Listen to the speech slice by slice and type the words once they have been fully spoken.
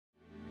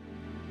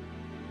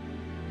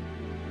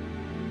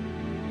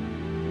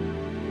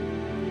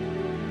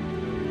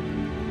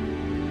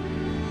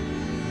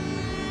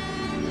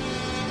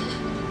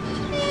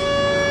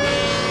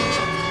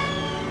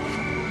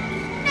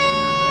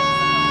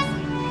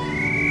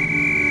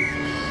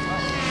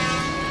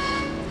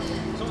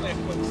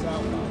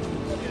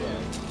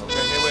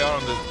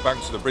back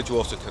to the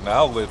Bridgewater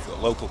Canal with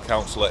local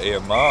councillor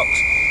Ian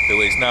Marks, who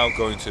is now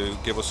going to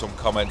give us some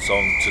comments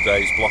on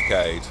today's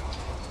blockade.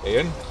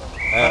 Ian,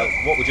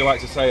 what would you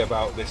like to say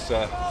about this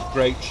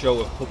great show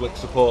of public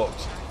support?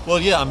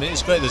 Well, yeah, I mean,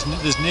 it's great.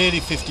 There's nearly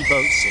 50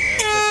 boats here.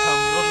 They've come,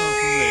 a lot of them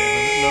from Lymm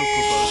and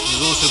local boats.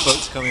 There's also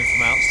boats coming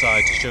from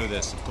outside to show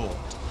their support.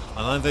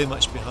 And I'm very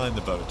much behind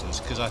the boaters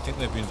because I think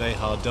they've been very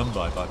hard done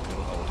by Peel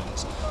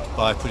Holdings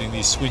by putting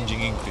these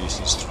swinging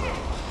increases through.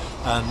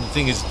 And the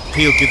thing is,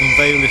 Peel give them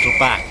very little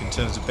back in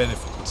terms of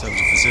benefit, in terms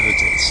of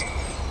facilities.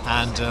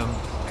 And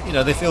you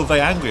know, they feel very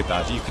angry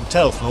about it. You can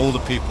tell from all the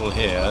people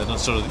here, and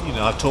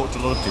I've talked to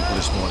a lot of people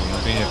this morning.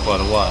 I've been here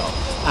quite a while,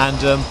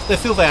 and they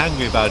feel very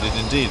angry about it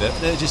indeed.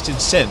 They're just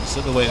incensed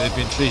at the way they've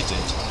been treated,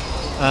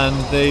 and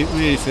they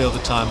really feel the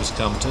time has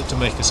come to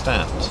make a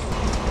stand.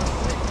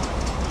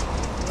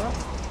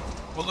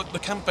 Well, look, the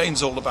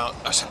campaign's all about,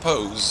 I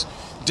suppose,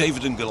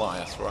 David and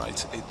Goliath,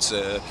 right? It's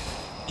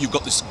you've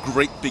got this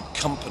great big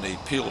company,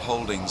 Peel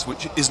Holdings,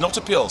 which is not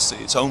a PLC.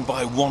 It's owned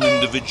by one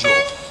individual.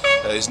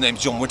 His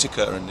name's John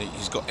Whittaker, and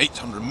he's got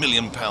 £800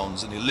 million,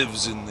 and he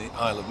lives in the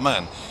Isle of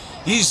Man.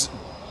 He's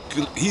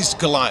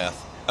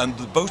Goliath, and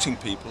the boating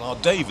people are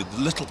David,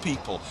 the little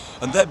people,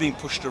 and they're being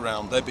pushed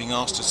around. They're being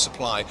asked to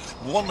supply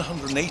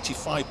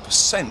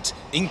 185%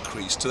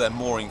 increase to their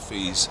mooring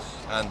fees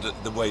and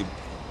the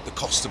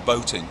cost of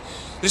boating.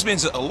 This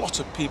means that a lot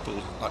of people,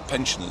 like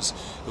pensioners,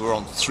 who are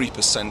on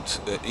 3%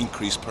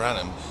 increase per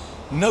annum,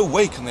 no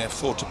way can they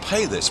afford to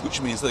pay this, which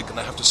means they're going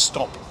to have to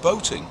stop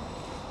boating.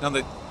 Now,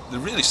 the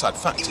really sad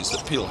fact is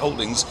that Peel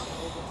Holdings,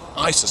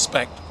 I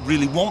suspect,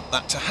 really want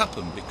that to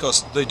happen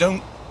because they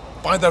don't,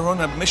 by their own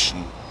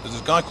admission. There's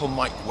a guy called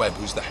Mike Webb,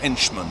 who's the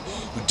henchman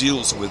who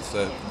deals with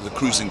the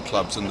cruising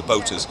clubs and the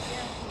boaters.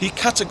 He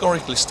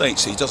categorically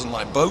states he doesn't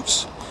like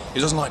boats, he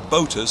doesn't like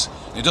boaters,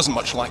 and he doesn't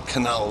much like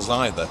canals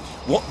either.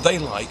 What they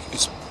like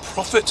is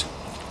profit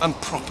and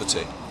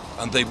property,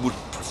 and they would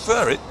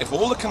prefer it if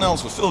all the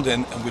canals were filled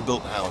in and we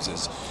built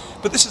houses.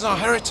 But this is our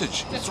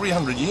heritage,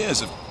 300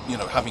 years of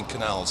having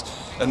canals,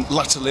 and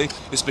latterly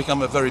it's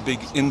become a very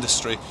big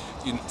industry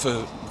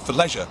for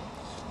leisure.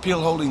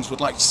 Peel Holdings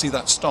would like to see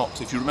that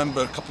stopped. If you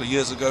remember a couple of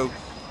years ago,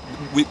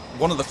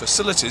 one of the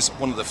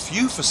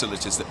few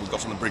facilities that we've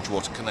got on the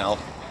Bridgewater Canal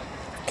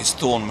is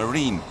Thorn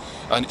Marine,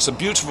 and it's a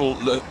beautiful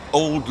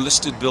old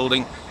listed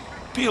building.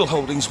 Peel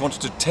Holdings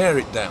wanted to tear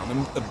it down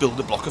and build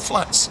a block of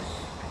flats.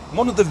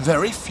 One of the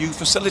very few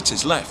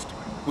facilities left,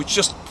 which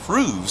just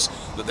proves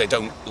that they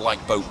don't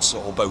like boats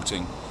or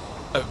boating.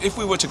 If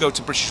we were to go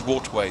to British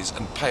Waterways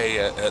and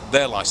pay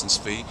their licence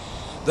fee,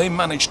 they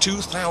manage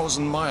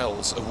 2,000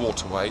 miles of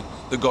waterway.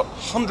 They've got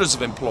hundreds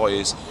of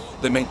employees.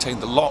 They maintain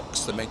the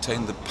locks, they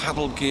maintain the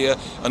paddle gear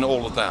and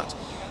all of that.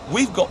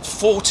 We've got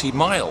 40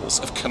 miles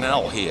of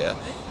canal here,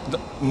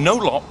 no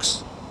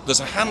locks. There's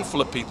a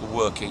handful of people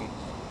working,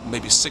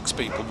 maybe 6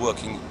 people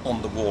working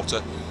on the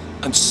water,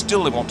 and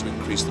still they want to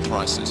increase the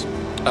prices.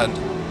 And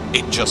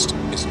it just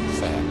isn't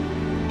fair.